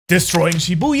Destroying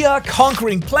Shibuya,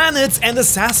 conquering planets, and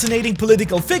assassinating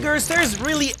political figures, there's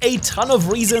really a ton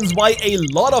of reasons why a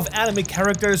lot of anime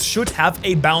characters should have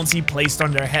a bounty placed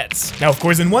on their heads. Now, of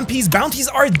course, in One Piece, bounties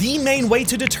are the main way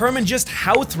to determine just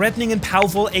how threatening and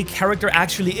powerful a character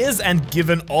actually is, and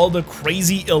given all the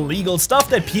crazy illegal stuff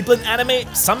that people in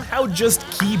anime somehow just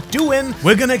keep doing,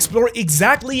 we're gonna explore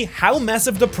exactly how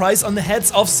massive the price on the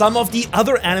heads of some of the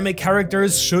other anime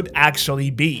characters should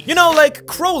actually be. You know, like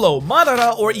Chrollo,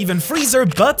 Madara, or even Freezer,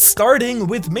 but starting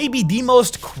with maybe the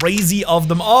most crazy of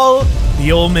them all,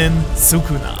 the Omen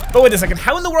Sukuna. But wait a second,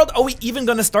 how in the world are we even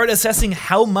gonna start assessing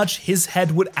how much his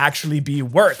head would actually be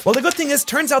worth? Well, the good thing is,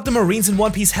 turns out the Marines in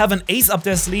One Piece have an ace up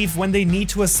their sleeve when they need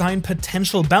to assign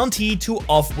potential bounty to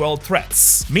off-world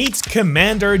threats. Meet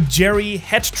Commander Jerry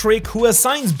Hetrick, who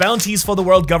assigns bounties for the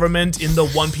world government in the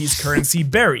One Piece currency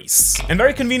berries. And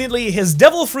very conveniently, his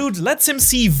devil fruit lets him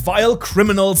see vile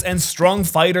criminals and strong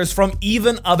fighters from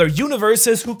even other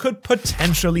universes who could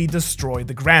potentially destroy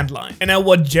the Grand Line. And now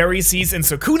what Jerry sees in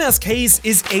Sukuna's case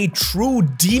is a true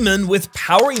demon with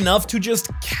power enough to just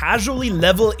casually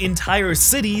level entire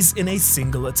cities in a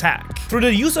single attack. Through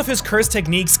the use of his curse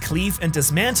techniques, Cleave and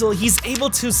Dismantle, he's able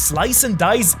to slice and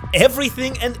dice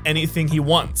everything and anything he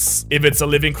wants. If it's a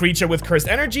living creature with cursed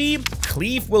energy,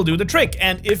 Cleave will do the trick,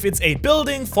 and if it's a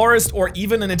building, forest, or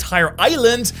even an entire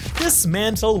island,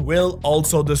 Dismantle will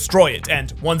also destroy it.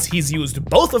 And once he's used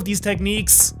both of these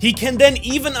techniques, he can then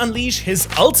even unleash his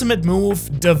ultimate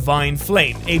move, Divine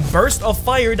Flame, a burst of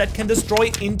fire that can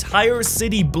destroy entire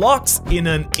city blocks in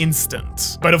an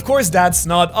instant. But of course that's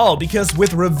not all, because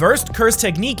with reversed curse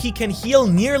technique he can heal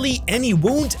nearly any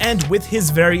wound, and with his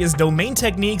various domain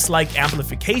techniques like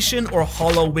amplification or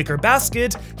hollow wicker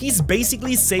basket, he's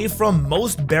basically safe from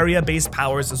most barrier based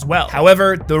powers as well.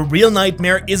 However, the real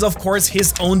nightmare is of course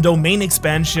his own domain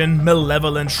expansion,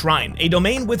 Malevolent Shrine, a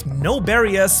domain with no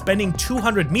barrier spanning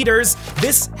 200 meters.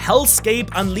 This hellscape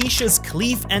unleashes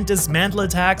Cleave and Dismantle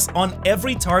attacks on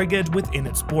every target within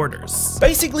its borders,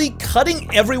 basically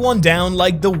cutting everyone down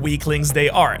like the weaklings they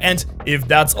are. And if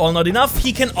that's all not enough,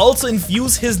 he can also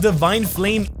infuse his Divine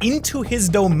Flame into his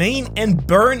domain and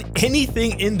burn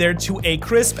anything in there to a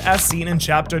crisp, as seen in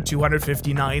chapter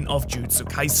 259 of Jujutsu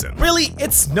Kaisen. Really,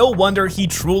 it's no wonder he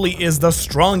truly is the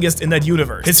strongest in that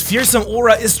universe. His fearsome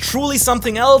aura is truly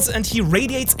something else, and he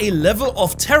radiates a level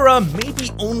of terror maybe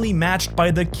only matched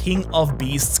by the King of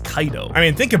Beasts, Kaido. I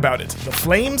mean, think about it. The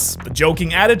flames, the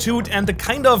joking attitude, and the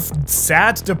kind of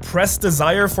sad, depressed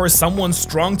desire for someone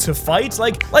strong to fight,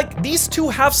 like these two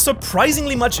have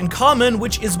surprisingly much in common,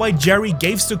 which is why Jerry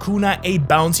gave Sukuna a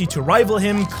bounty to rival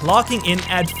him, clocking in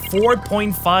at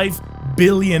 4.5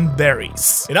 billion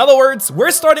berries. In other words,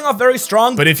 we're starting off very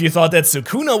strong, but if you thought that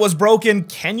Sukuna was broken,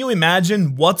 can you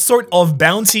imagine what sort of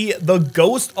bounty the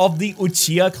ghost of the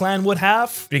Uchiha clan would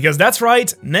have? Because that's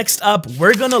right, next up,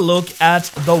 we're gonna look at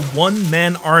the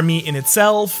one-man army in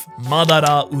itself,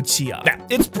 Madara Uchiha. Now,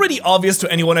 it's pretty obvious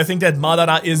to anyone, I think, that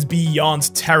Madara is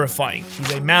beyond terrifying.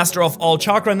 He's a master of all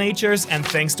chakra natures, and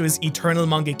thanks to his eternal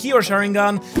Mangekyo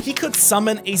Sharingan, he could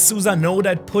summon a Susanoo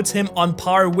that puts him on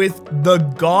par with the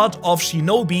god of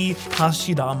Shinobi,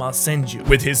 Hashirama Senju.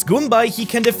 With his Gunbai, he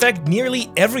can defect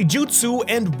nearly every jutsu,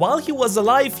 and while he was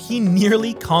alive, he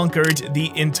nearly conquered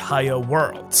the entire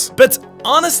world. But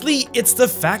honestly, it's the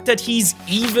fact that he's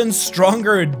even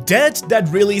stronger dead that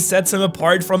really sets him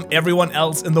apart from everyone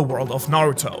else in the world of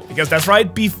Naruto. Because that's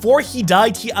right, before he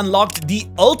died, he unlocked the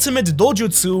ultimate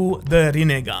dojutsu, the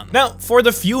Rinnegan. Now, for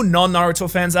the few non-Naruto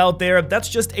fans out there, that's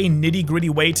just a nitty-gritty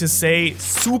way to say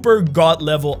super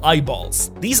god-level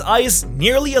eyeballs. These eyes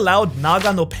nearly allowed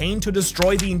Naga no Pain to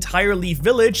destroy the entire Leaf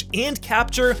Village and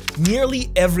capture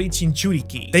nearly every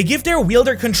Jinchuriki. They give their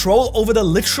wielder control over the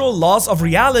literal laws of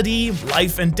reality,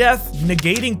 life and death,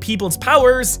 negating people's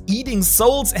powers, eating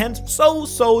souls, and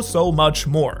so much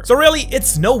more. So really,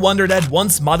 it's no wonder that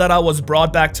once Madara was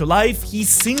brought back to life, he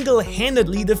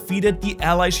single-handedly defeated the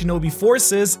ally shinobi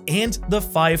forces and the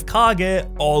 5 Kage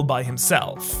all by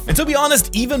himself. And to be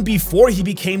honest, even before he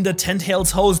became the Ten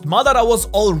Tails host, Madara was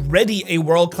already a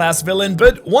world-class villain,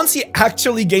 but once he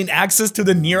actually gained access to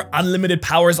the near unlimited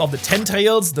powers of the Ten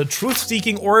Tails, the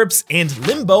Truth-Seeking Orbs, and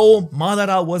Limbo,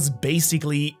 Madara was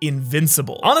basically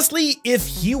invincible. Honestly, if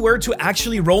he were to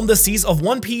actually roam the seas of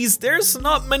One Piece, there's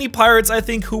not many pirates, I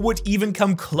think, who would even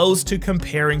come close to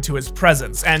comparing to his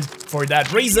presence. And for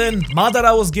that reason,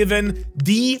 Madara was given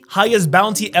the highest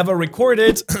bounty ever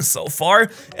recorded so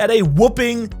far at a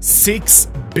whopping 6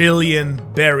 billion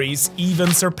berries,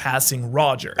 even surpassing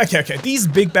Roger. Okay, these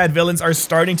big bad villains are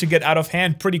starting to get out of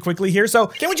hand pretty quickly here, so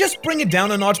can we just bring it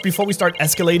down a notch before we start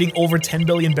escalating over 10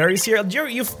 billion berries here?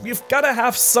 You've gotta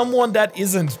have someone that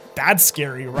isn't that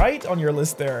scary, right? On your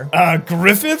list there.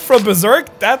 Griffith from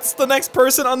Berserk? That's the next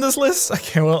person on this list?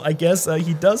 Okay, well, I guess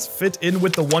he does fit in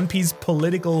with the One Piece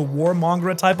political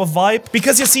warmonger type of vibe.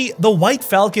 Because you see, the White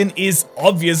Falcon is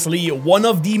obviously one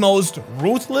of the most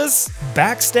ruthless,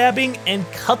 backstabbing, and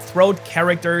cutthroat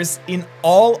characters in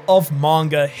all of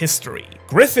manga history.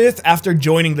 Griffith, after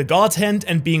joining the God Hand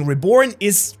and being reborn,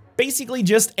 is basically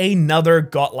just another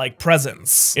godlike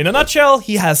presence. In a nutshell,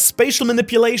 he has spatial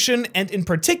manipulation and in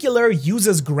particular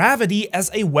uses gravity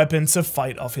as a weapon to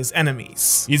fight off his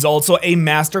enemies. He's also a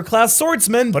masterclass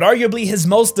swordsman, but arguably his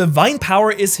most divine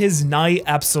power is his nigh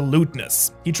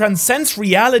absoluteness. He transcends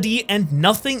reality and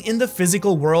nothing in the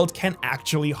physical world can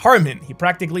actually harm him. He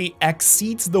practically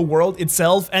exceeds the world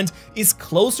itself and is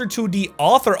closer to the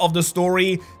author of the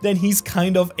story than he's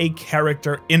kind of a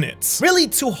character in it. Really,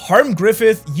 to harm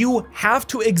Griffith, you have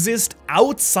to exist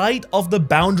outside of the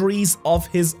boundaries of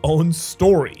his own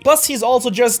story. Plus, he's also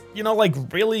just, you know, like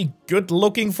really good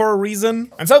looking for a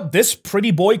reason. And so this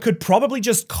pretty boy could probably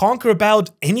just conquer about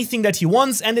anything that he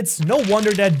wants, and it's no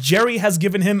wonder that Jerry has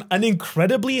given him an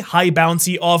incredibly high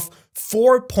bounty of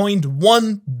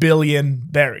 4.1 billion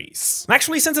berries.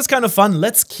 Actually, since it's kind of fun,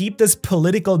 let's keep this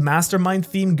political mastermind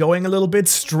theme going a little bit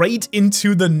straight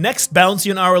into the next bounty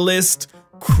on our list.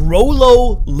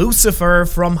 Crollo Lucifer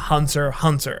from Hunter x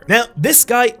Hunter. Now, this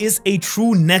guy is a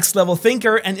true next level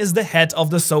thinker and is the head of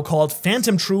the so-called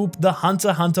Phantom Troop, the Hunter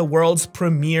x Hunter world's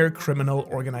premier criminal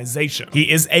organization.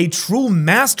 He is a true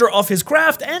master of his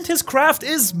craft, and his craft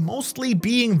is mostly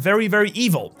being very, very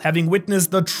evil. Having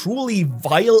witnessed the truly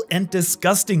vile and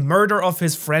disgusting murder of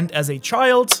his friend as a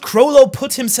child, Crollo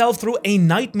put himself through a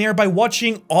nightmare by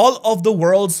watching all of the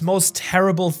world's most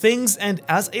terrible things, and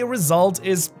as a result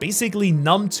is basically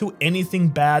numb to anything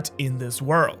bad in this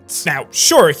world. Now,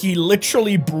 sure, he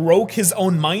literally broke his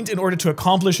own mind in order to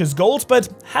accomplish his goals, but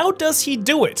how does he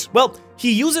do it? Well,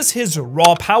 he uses his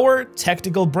raw power,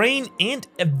 tactical brain, and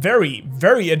a very,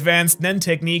 very advanced Nen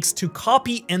techniques to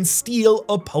copy and steal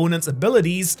opponents'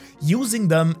 abilities, using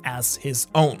them as his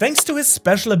own. Thanks to his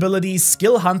special ability,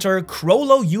 Skill Hunter,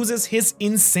 Crollo uses his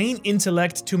insane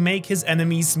intellect to make his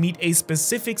enemies meet a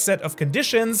specific set of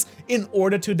conditions in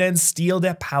order to then steal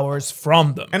their powers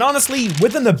from them. And honestly,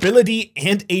 with an ability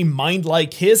and a mind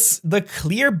like his, the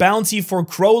clear bounty for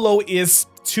Crollo is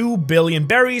 2 billion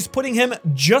berries, putting him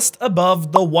just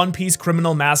above the One Piece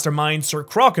criminal mastermind Sir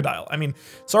Crocodile. I mean,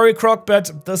 sorry Croc,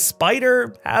 but the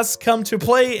spider has come to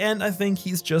play and I think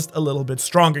he's just a little bit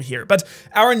stronger here. But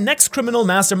our next criminal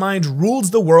mastermind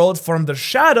rules the world from the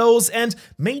shadows and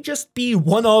may just be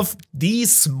one of the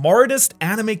smartest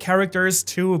anime characters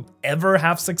to ever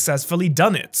have successfully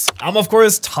done it. I'm of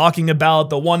course talking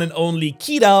about the one and only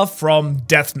Kida from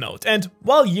Death Note. And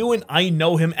while you and I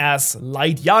know him as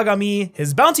Light Yagami,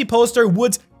 his bounty poster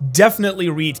would definitely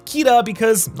read Kida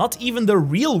because not even the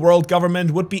real world government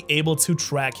would be able to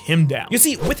track him down. You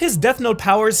see, with his Death Note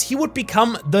powers, he would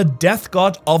become the death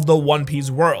god of the One Piece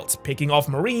world, picking off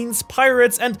marines,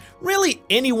 pirates, and really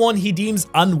anyone he deems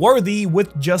unworthy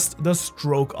with just the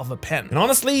stroke of a pen. And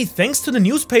honestly, thanks to the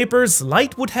newspapers,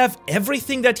 Light would have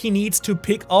everything that he needs to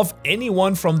pick off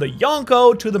anyone from the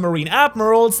Yonko to the Marine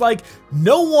Admirals. Like,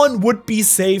 no one would be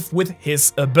safe with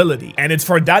his ability. And it's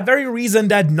for that very reason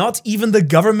that not even the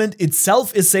government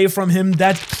itself is safe from him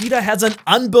that Kida has an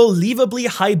unbelievably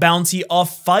high bounty of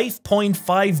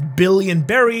 5.5 billion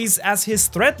berries, as his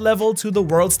threat level to the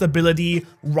world's stability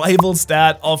rivals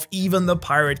that of even the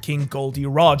Pirate King Goldie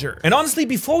Roger. And honestly,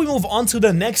 before we move on to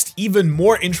the next even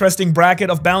more interesting bracket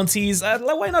of bounties,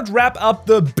 why not wrap up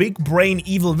the big brain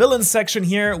evil villain section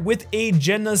here with a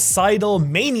genocidal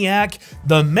maniac,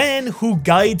 the man who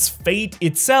guides fate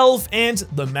itself and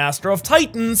the master of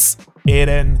titans,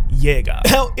 Eren Yeager.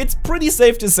 Now, it's pretty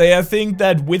safe to say, I think,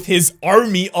 that with his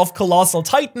army of colossal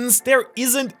titans, there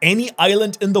isn't any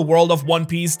island in the world of One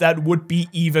Piece that would be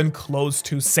even close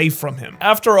to safe from him.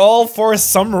 After all, for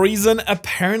some reason,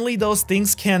 apparently those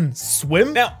things can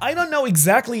swim. Now, I don't know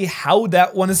exactly how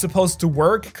that one is supposed to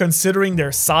work, considering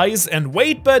their size and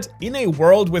weight, but in a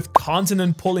world with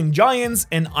continent-pulling giants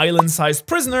and island-sized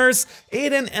prisoners,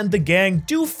 Eren and the gang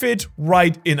do fit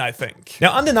right in, I think.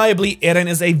 Now, undeniably, Eren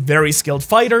is a very skilled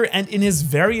fighter, and in his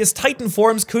various Titan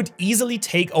forms could easily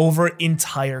take over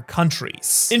entire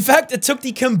countries. In fact, it took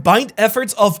the combined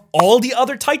efforts of all the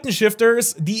other Titan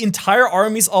shifters, the entire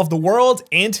armies of the world,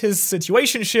 and his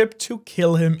situationship to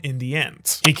kill him in the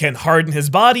end. He can harden his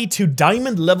body to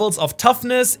diamond levels of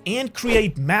toughness and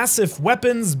create massive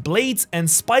weapons, blades, and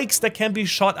spikes that can be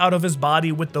shot out of his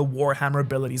body with the Warhammer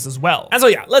abilities as well. And so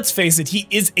yeah, let's face it, he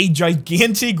is a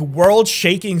gigantic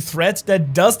world-shaking threat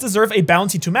that does deserve a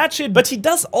bounty to match it, but he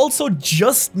does also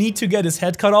just need to get his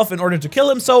head cut off in order to kill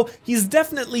him, so he's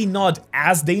definitely not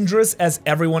as dangerous as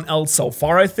everyone else so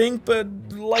far, I think. But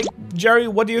like, Jerry,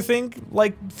 what do you think?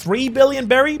 Like 3 billion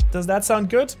berry? Does that sound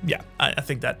good? Yeah, I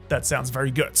think that sounds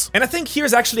very good. And I think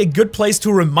here's actually a good place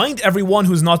to remind everyone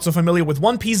who's not so familiar with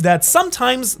One Piece that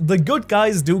sometimes the good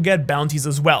guys do get bounties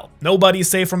as well. Nobody's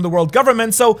safe from the world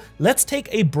government, so let's take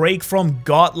a break from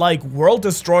godlike world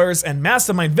destroyers and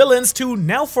mastermind villains to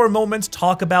now for a moment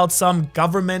talk about some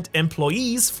government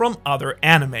employees from other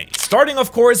anime. Starting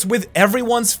of course with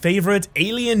everyone's favorite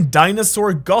alien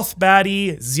dinosaur goth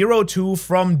baddie, 02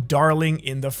 from Darling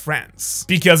in the Franxx.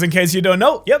 Because in case you don't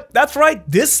know, yep, that's right,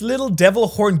 this little devil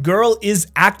horn girl is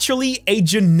actually a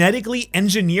genetically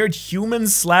engineered human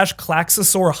slash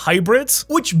Klaxosaur hybrid,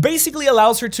 which basically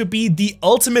allows her to be the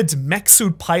ultimate mech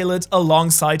suit pilot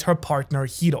alongside her partner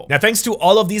Hiro. Now thanks to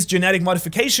all of these genetic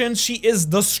modifications, she is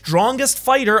the strongest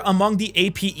fighter among the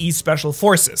APE special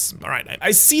forces. Alright,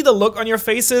 I see the look on your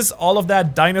faces, all of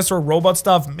that dinosaur robot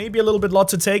stuff, maybe a little bit lot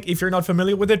to take if you're not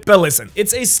familiar with it, but listen,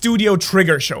 it's a Studio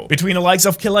Trigger show. Between the likes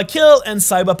of Kill la Kill and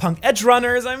Cyberpunk Edge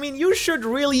Runners, I mean, you should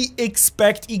really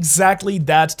expect exactly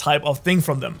that type of thing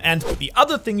from them. And the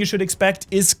other thing you should expect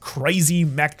is crazy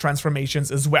mech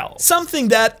transformations as well. Something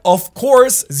that, of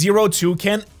course, 02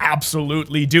 can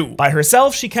absolutely do. By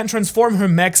herself, she can transform her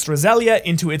mech Strazelia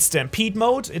into its Stampede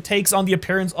mode. It takes on the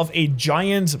appearance of a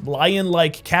giant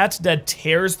lion-like cat that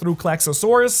tears through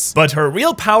Klaxosaurus. But her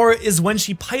real power is when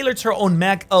she pilots her own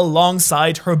mech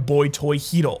alongside her boy toy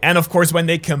Hiro. And of course, when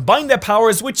they combine their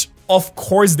powers, which of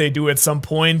course they do at some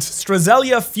point,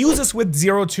 Strazelia fuses with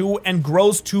 02 and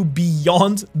grows to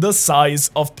beyond the size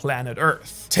of planet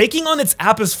Earth. Taking on its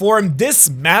Apis form, this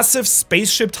massive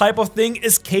spaceship type of thing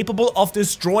is capable of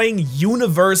destroying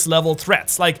universe-level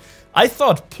threats. Like, I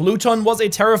thought Pluton was a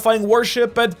terrifying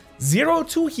warship, but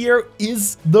 02 here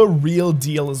is the real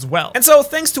deal as well. And so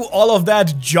thanks to all of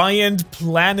that giant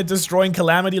planet-destroying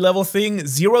calamity level thing,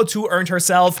 02 earned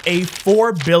herself a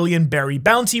 4 billion berry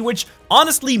bounty, which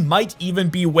honestly might even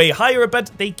be way higher,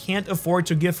 but they can't afford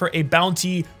to give her a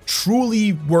bounty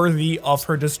truly worthy of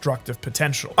her destructive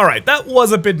potential. Alright, that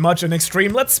was a bit much and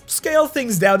extreme. Let's scale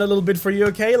things down a little bit for you,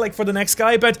 okay? Like for the next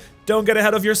guy, but don't get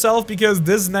ahead of yourself because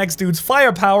this next dude's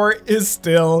firepower is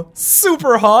still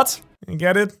super hot. You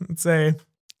get it? It's a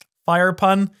fire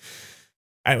pun.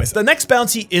 Anyways, the next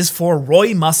bounty is for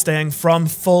Roy Mustang from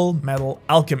Full Metal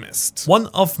Alchemist, one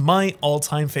of my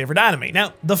all-time favorite anime.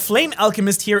 Now, the Flame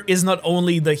Alchemist here is not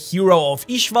only the hero of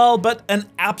Ishval, but an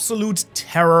absolute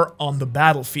terror on the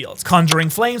battlefield.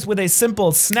 Conjuring flames with a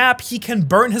simple snap, he can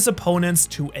burn his opponents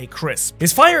to a crisp.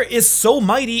 His fire is so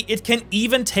mighty, it can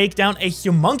even take down a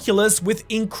homunculus with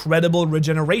incredible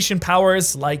regeneration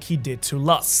powers like he did to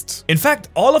Lust. In fact,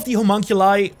 all of the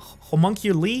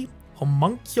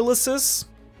homunculuses?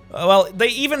 Well, they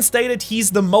even stated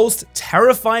he's the most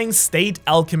terrifying state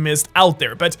alchemist out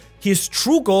there, but his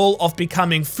true goal of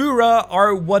becoming Fura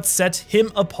are what set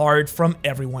him apart from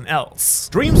everyone else.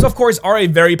 Dreams, of course, are a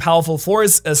very powerful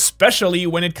force, especially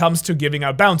when it comes to giving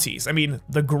out bounties. I mean,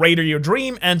 the greater your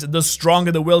dream and the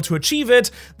stronger the will to achieve it,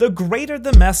 the greater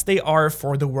the mess they are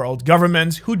for the world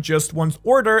government, who just wants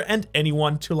order and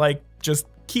anyone to, like, just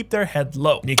keep their head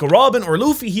low. Nico Robin or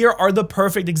Luffy here are the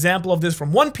perfect example of this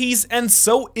from One Piece, and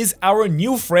so is our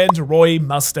new friend Roy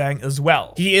Mustang as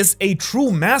well. He is a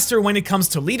true master when it comes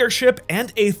to leadership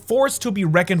and a force to be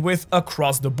reckoned with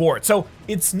across the board. So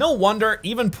it's no wonder,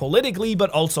 even politically but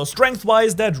also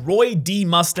strength-wise, that Roy D.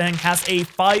 Mustang has a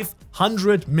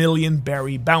 500 million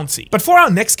berry bounty. But for our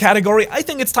next category, I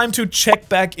think it's time to check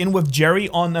back in with Jerry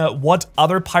on what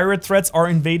other pirate threats are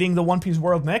invading the One Piece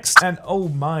world next. And oh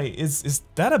my, is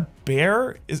that a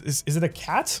bear? Is it a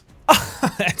cat?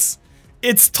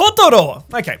 It's Totoro!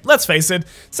 Okay, let's face it,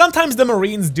 sometimes the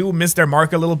Marines do miss their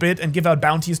mark a little bit and give out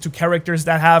bounties to characters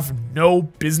that have no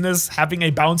business having a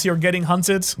bounty or getting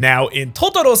hunted. Now, in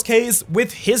Totoro's case,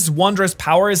 with his wondrous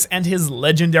powers and his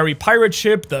legendary pirate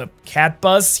ship, the Cat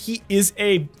Bus, he is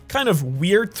a kind of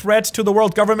weird threat to the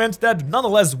world government that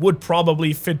nonetheless would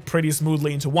probably fit pretty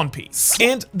smoothly into One Piece.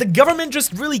 And the government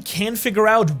just really can't figure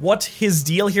out what his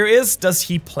deal here is. Does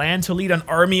he plan to lead an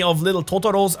army of little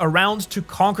Totoros around to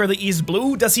conquer the East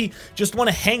Blue? Does he just want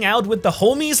to hang out with the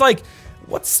homies? Like,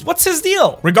 what's his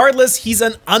deal? Regardless, he's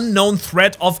an unknown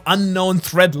threat of unknown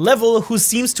threat level who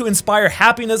seems to inspire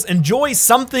happiness and joy,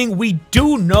 something we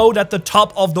do know that the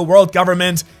top of the world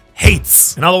government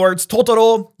hates. In other words,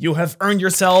 Totoro, you have earned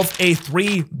yourself a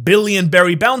 3 billion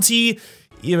berry bounty,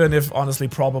 even if honestly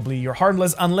probably you're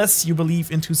harmless unless you believe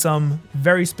into some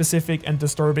very specific and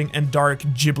disturbing and dark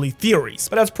Ghibli theories.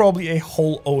 But that's probably a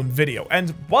whole own video.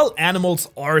 And while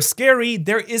animals are scary,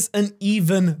 there is an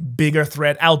even bigger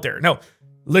threat out there. No,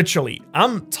 literally,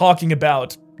 I'm talking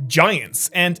about giants,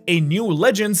 and a new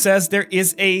legend says there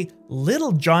is a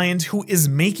little giant who is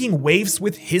making waves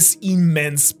with his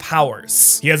immense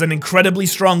powers. He has an incredibly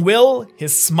strong will,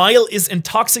 his smile is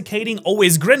intoxicating,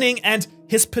 always grinning, and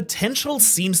his potential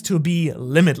seems to be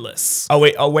limitless. Oh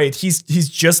wait, he's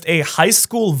just a high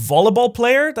school volleyball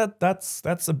player? That's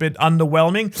a bit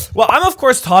underwhelming. Well, I'm of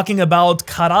course talking about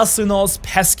Karasuno's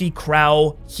pesky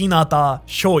crow, Hinata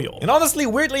Shoyo. And honestly,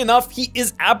 weirdly enough, he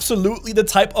is absolutely the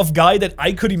type of guy that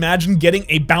I could imagine getting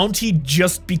a bounty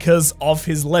just because of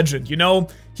his legend, you know?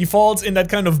 He falls in that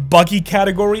kind of Bucky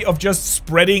category of just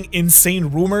spreading insane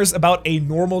rumors about a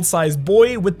normal-sized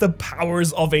boy with the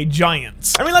powers of a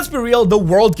giant. I mean, let's be real, the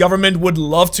world government would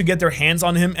love to get their hands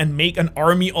on him and make an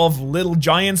army of little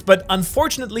giants, but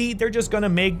unfortunately, they're just gonna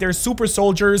make their super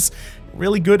soldiers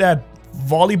really good at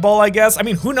volleyball, I guess. I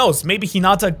mean, who knows? Maybe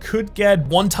Hinata could get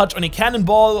one touch on a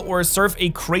cannonball or surf a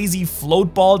crazy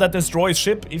float ball that destroys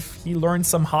ship if he learns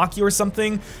some hockey or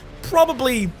something.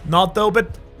 Probably not though,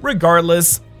 but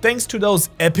regardless, thanks to those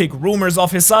epic rumors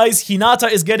of his size,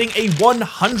 Hinata is getting a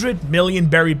 100 million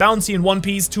berry bounty in One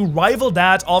Piece to rival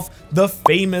that of the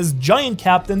famous giant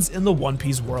captains in the One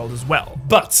Piece world as well.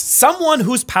 But someone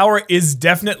whose power is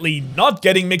definitely not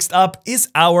getting mixed up is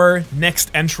our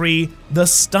next entry, the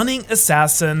stunning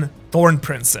assassin Thorn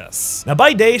Princess. Now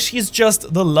by day, she's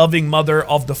just the loving mother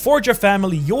of the Forger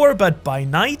family Yor, but by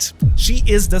night, she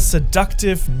is the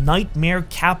seductive nightmare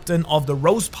captain of the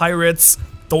Rose Pirates,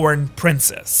 Thorn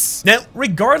Princess. Now,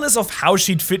 regardless of how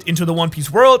she'd fit into the One Piece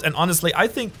world, and honestly, I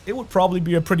think it would probably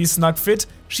be a pretty snug fit,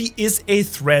 she is a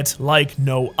threat like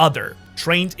no other.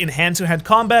 Trained in hand-to-hand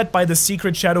combat by the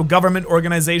secret shadow government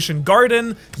organization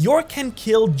Garden, Yor can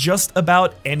kill just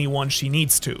about anyone she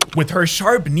needs to. With her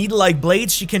sharp needle-like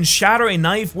blades, she can shatter a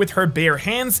knife with her bare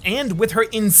hands, and with her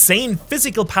insane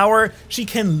physical power, she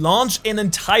can launch an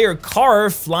entire car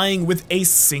flying with a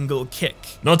single kick.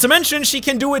 Not to mention, she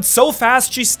can do it so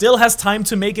fast she still has time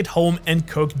to make it home and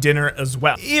cook dinner as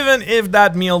well. Even if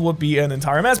that meal would be an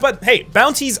entire mess, but hey,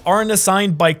 bounties aren't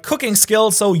assigned by cooking skill,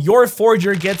 so Yor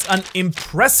Forger gets an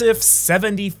impressive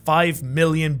 75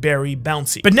 million berry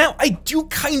bounty. But now I do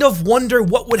kind of wonder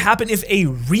what would happen if a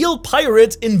real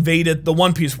pirate invaded the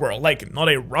One Piece world. Like, not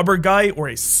a rubber guy or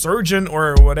a surgeon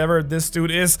or whatever this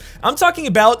dude is. I'm talking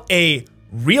about a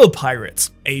real pirate,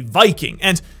 a Viking.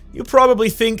 And you probably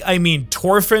think I mean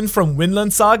Thorfinn from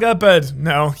Vinland Saga, but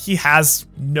no, he has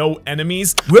no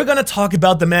enemies. We're gonna talk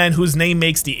about the man whose name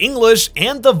makes the English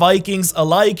and the Vikings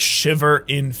alike shiver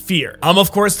in fear. I'm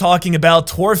of course talking about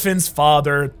Thorfinn's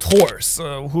father, Thors,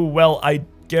 who, well, I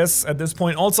guess at this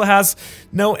point also has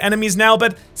no enemies now,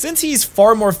 but since he's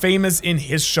far more famous in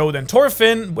his show than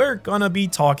Thorfinn, we're gonna be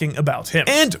talking about him.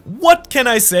 And what can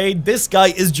I say? This guy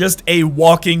is just a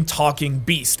walking, talking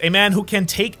beast. A man who can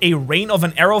take a rain of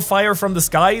an arrow fire from the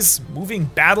skies, moving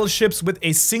battleships with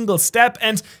a single step,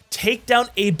 and take down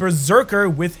a berserker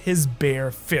with his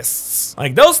bare fists.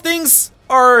 Like, those things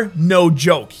are no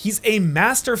joke. He's a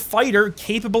master fighter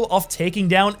capable of taking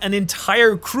down an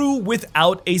entire crew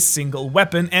without a single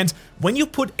weapon, and when you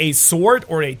put a sword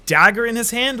or a dagger in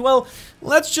his hand, well,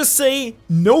 let's just say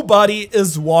nobody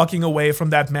is walking away from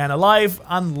that man alive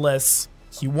unless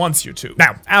he wants you to.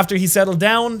 Now, after he settled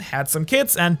down, had some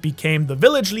kids, and became the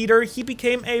village leader, he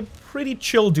became a pretty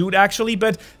chill dude actually,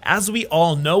 but as we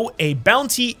all know, a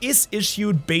bounty is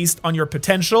issued based on your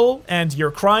potential and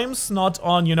your crimes, not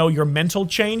on, you know, your mental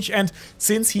change, and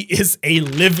since he is a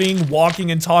living, walking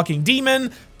and talking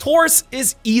demon, Thors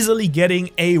is easily getting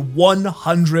a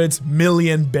 100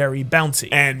 million berry bounty.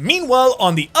 And meanwhile,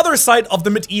 on the other side of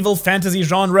the medieval fantasy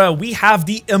genre, we have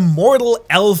the immortal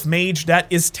elf mage that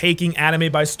is taking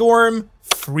anime by storm,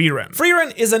 Frieren.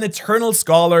 Frieren is an eternal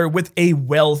scholar with a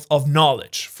wealth of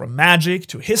knowledge. From magic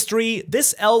to history,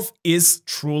 this elf is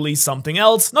truly something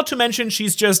else, not to mention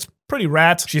she's just pretty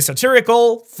rad. She's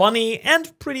satirical, funny,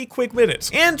 and pretty quick-witted.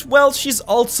 And, well, she's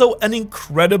also an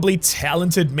incredibly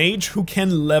talented mage who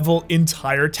can level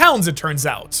entire towns, it turns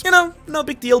out. You know, no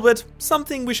big deal, but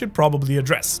something we should probably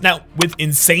address. Now, with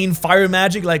insane fire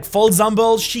magic like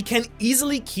Volzambel, she can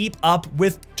easily keep up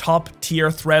with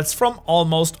top-tier threats from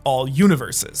almost all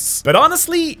universes. But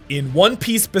honestly, in One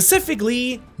Piece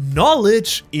specifically,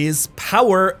 knowledge is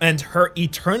power, and her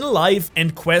eternal life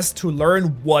and quest to learn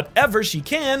whatever she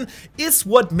can is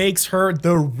what makes her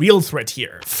the real threat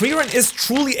here. Frieren is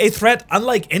truly a threat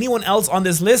unlike anyone else on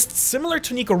this list, similar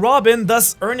to Nico Robin,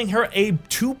 thus earning her a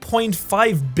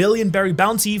 2.5 billion berry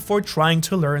bounty for trying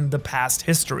to learn the past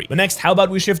history. But next, how about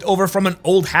we shift over from an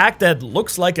old hack that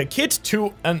looks like a kid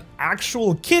to an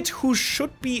actual kid who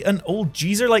should be an old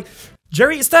geezer? Like,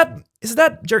 Jerry, is that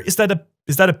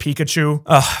a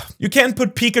Pikachu? You can't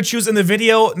put Pikachus in the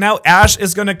video. Now Ash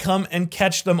is gonna come and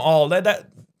catch them all.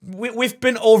 We've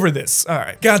been over this. All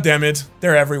right. God damn it.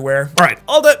 They're everywhere. All right.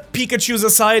 All the Pikachus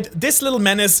aside, this little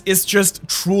menace is just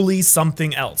truly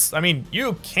something else. I mean,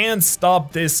 you can't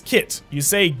stop this kid. You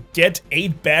say get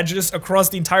 8 badges across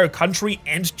the entire country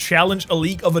and challenge a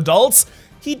league of adults.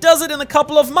 He does it in a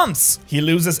couple of months. He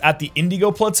loses at the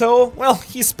Indigo Plateau. Well,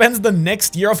 he spends the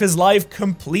next year of his life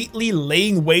completely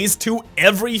laying waste to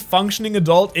every functioning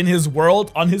adult in his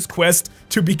world on his quest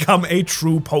to become a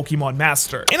true Pokemon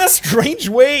master. In a strange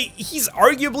way, he's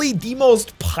arguably the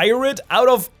most pirate out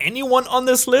of anyone on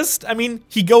this list. I mean,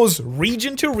 he goes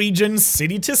region to region,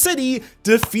 city to city,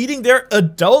 defeating their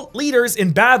adult leaders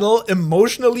in battle,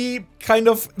 emotionally kind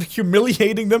of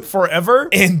humiliating them forever.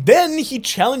 And then he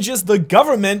challenges the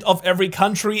government of every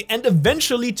country and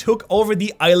eventually took over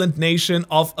the island nation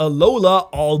of Alola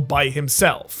all by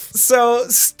himself. So,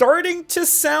 starting to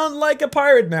sound like a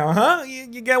pirate now, huh?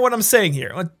 You get what I'm saying here.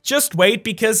 Just wait,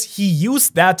 because he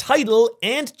used that title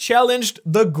and challenged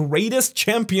the greatest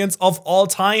champions of all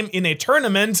time in a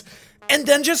tournament, and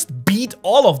then just beat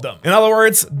all of them. In other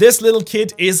words, this little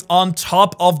kid is on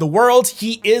top of the world.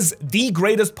 He is the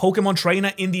greatest Pokemon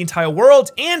trainer in the entire world,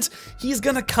 and he's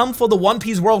gonna come for the One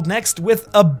Piece world next with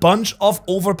a bunch of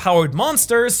overpowered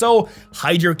monsters. So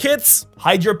hide your kids,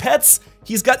 hide your pets.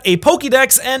 He's got a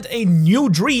Pokédex and a new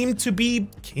dream to be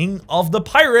king of the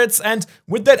pirates. And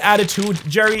with that attitude,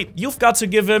 Jerry, you've got to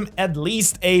give him at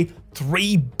least a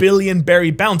 3 billion berry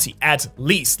bounty, at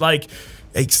least. Like,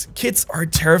 kids are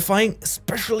terrifying,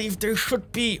 especially if they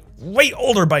should be way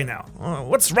older by now.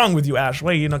 What's wrong with you, Ash?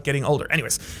 Why are you not getting older?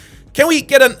 Anyways, can we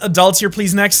get an adult here,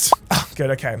 please, next? Oh, good,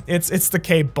 okay. It's the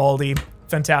Cape Baldy.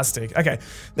 Fantastic. Okay,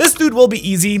 this dude will be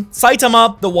easy.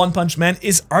 Saitama, the One Punch Man,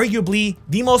 is arguably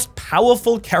the most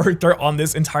powerful character on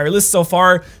this entire list so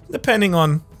far, depending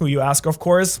on who you ask, of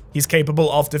course. He's capable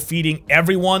of defeating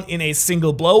everyone in a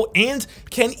single blow and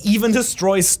can even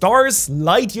destroy stars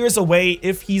light years away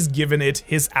if he's given it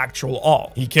his actual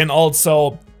all. He can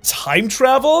also time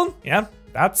travel. Yeah,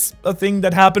 that's a thing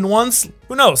that happened once.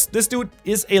 Who knows? This dude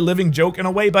is a living joke in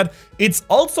a way, but it's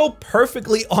also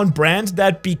perfectly on brand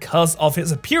that because of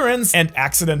his appearance and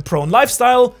accident-prone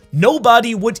lifestyle,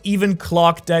 nobody would even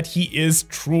clock that he is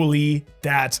truly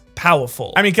that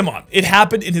powerful. I mean, come on. It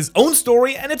happened in his own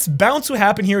story, and it's bound to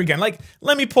happen here again. Like,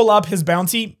 let me pull up his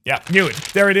bounty. Yeah, knew it.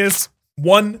 There it is.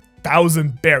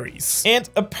 1,000 berries. And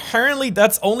apparently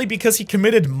that's only because he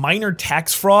committed minor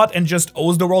tax fraud and just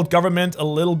owes the world government a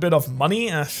little bit of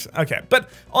money. Okay, but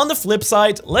on the flip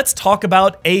side, let's talk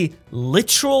about a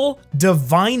literal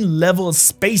divine level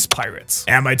space pirate.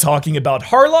 Am I talking about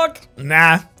Harlock?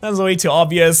 Nah, that's way too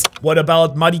obvious. What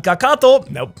about Marika Kato?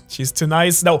 Nope, she's too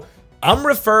nice. No, I'm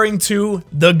referring to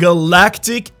the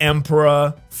Galactic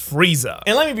Emperor Frieza.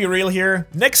 And let me be real here,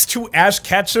 next to Ash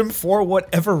Ketchum, for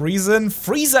whatever reason,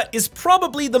 Frieza is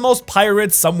probably the most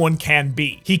pirate someone can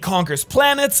be. He conquers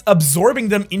planets, absorbing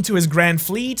them into his grand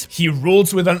fleet. He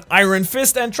rules with an iron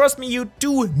fist, and trust me, you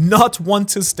do not want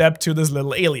to step to this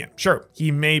little alien. Sure,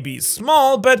 he may be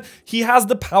small, but he has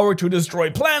the power to destroy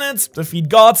planets, defeat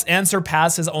gods, and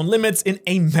surpass his own limits in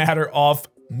a matter of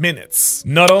minutes.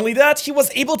 Not only that, he was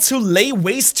able to lay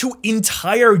waste to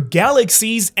entire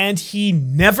galaxies, and he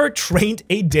never trained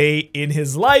a day in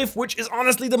his life, which is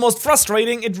honestly the most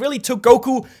frustrating. It really took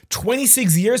Goku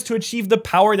 26 years to achieve the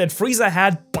power that Frieza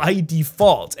had by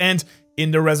default. And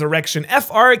In the Resurrection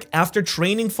F arc, after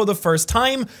training for the first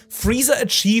time, Frieza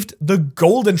achieved the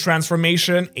Golden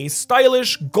Transformation, a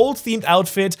stylish, gold-themed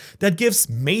outfit that gives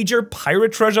major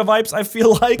pirate treasure vibes, I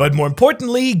feel like. But more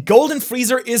importantly, Golden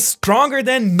Frieza is stronger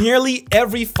than nearly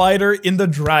every fighter in the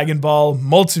Dragon Ball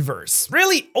multiverse.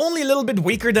 Really, only a little bit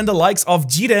weaker than the likes of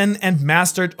Jiren and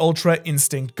Mastered Ultra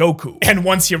Instinct Goku. And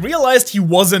once he realized he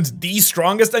wasn't the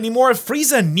strongest anymore,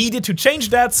 Frieza needed to change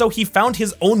that, so he found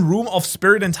his own room of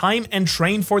spirit and time and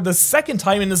trained for the second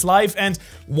time in his life, and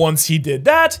once he did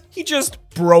that, he just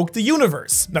broke the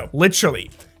universe. No,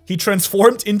 literally. He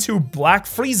transformed into Black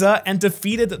Frieza and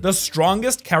defeated the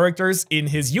strongest characters in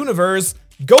his universe,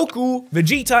 Goku,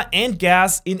 Vegeta, and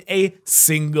Gas, in a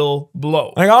single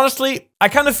blow. Like, honestly, I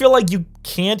kind of feel like you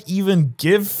can't even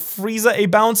give Frieza a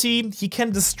bounty. He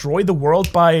can destroy the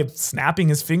world by snapping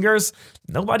his fingers.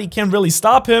 Nobody can really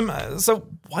stop him, so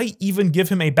why even give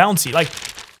him a bounty? Like,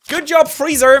 good job,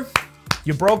 Frieza!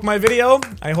 You broke my video.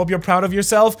 I hope you're proud of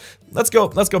yourself. Let's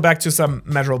go back to some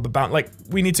measurable bounty. Like,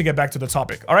 we need to get back to the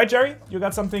topic. All right, Jerry, you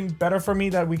got something better for me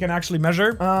that we can actually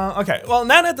measure? Okay, well,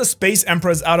 now that the Space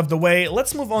Emperor is out of the way,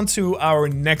 let's move on to our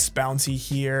next bounty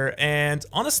here. And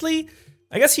honestly,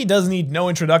 I guess he does need no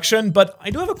introduction, but I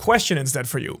do have a question instead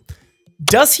for you.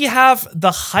 Does he have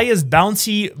the highest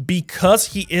bounty because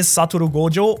he is Satoru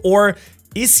Gojo, or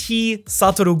is he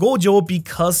Satoru Gojo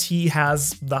because he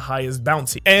has the highest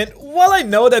bounty? And while I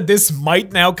know that this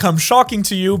might now come shocking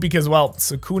to you because, well,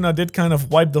 Sukuna did kind of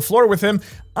wipe the floor with him,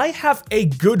 I have a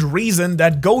good reason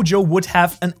that Gojo would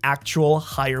have an actual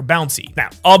higher bounty. Now,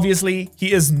 obviously,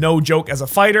 he is no joke as a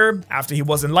fighter. After he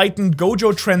was enlightened,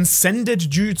 Gojo transcended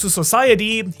Jujutsu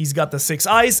Society. He's got the 6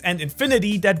 eyes and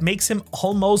infinity that makes him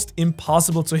almost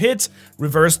impossible to hit,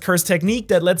 reverse curse technique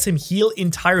that lets him heal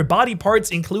entire body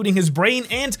parts, including his brain,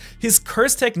 and his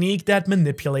curse technique that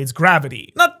manipulates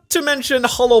gravity. Not to mention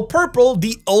Hollow Purple,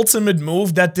 the ultimate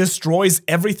move that destroys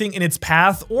everything in its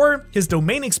path, or his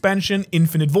domain expansion,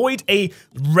 Infinite Void, a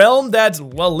realm that,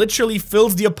 well, literally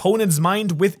fills the opponent's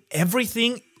mind with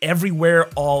everything, everywhere,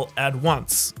 all at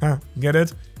once. Get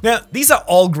it? Now, these are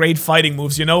all great fighting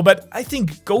moves, you know, but I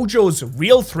think Gojo's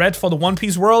real threat for the One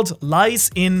Piece world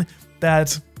lies in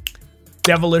that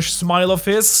devilish smile of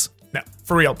his. No,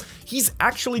 for real. He's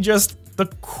actually just the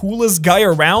coolest guy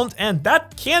around, and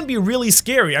that can be really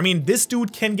scary. I mean, this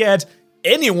dude can get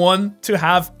anyone to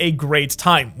have a great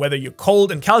time, whether you're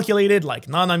cold and calculated like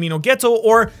Nanami no Geto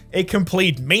or a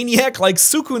complete maniac like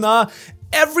Sukuna.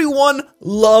 Everyone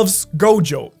loves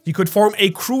Gojo. He could form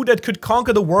a crew that could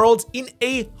conquer the world in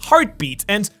a heartbeat,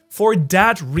 and for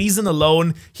that reason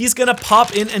alone, he's gonna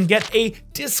pop in and get a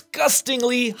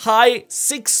disgustingly high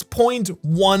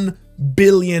 6.1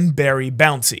 billion berry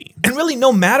bounty. And really,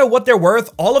 no matter what they're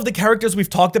worth, all of the characters we've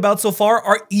talked about so far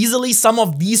are easily some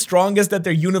of the strongest that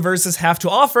their universes have to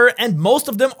offer, and most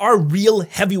of them are real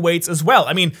heavyweights as well.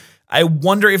 I mean, I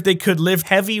wonder if they could lift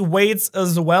heavyweights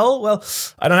as well. Well,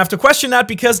 I don't have to question that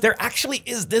because there actually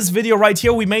is this video right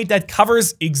here we made that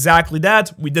covers exactly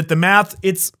that. We did the math.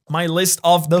 It's my list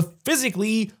of the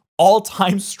physically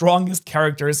all-time strongest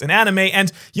characters in anime,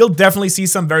 and you'll definitely see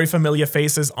some very familiar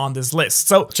faces on this list.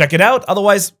 So check it out.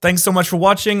 Otherwise, thanks so much for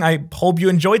watching. I hope you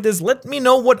enjoyed this. Let me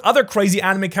know what other crazy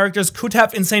anime characters could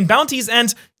have insane bounties,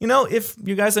 and, you know, if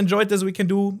you guys enjoyed this, we can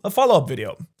do a follow-up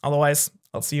video. Otherwise,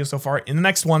 I'll see you so far in the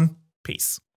next one. Peace.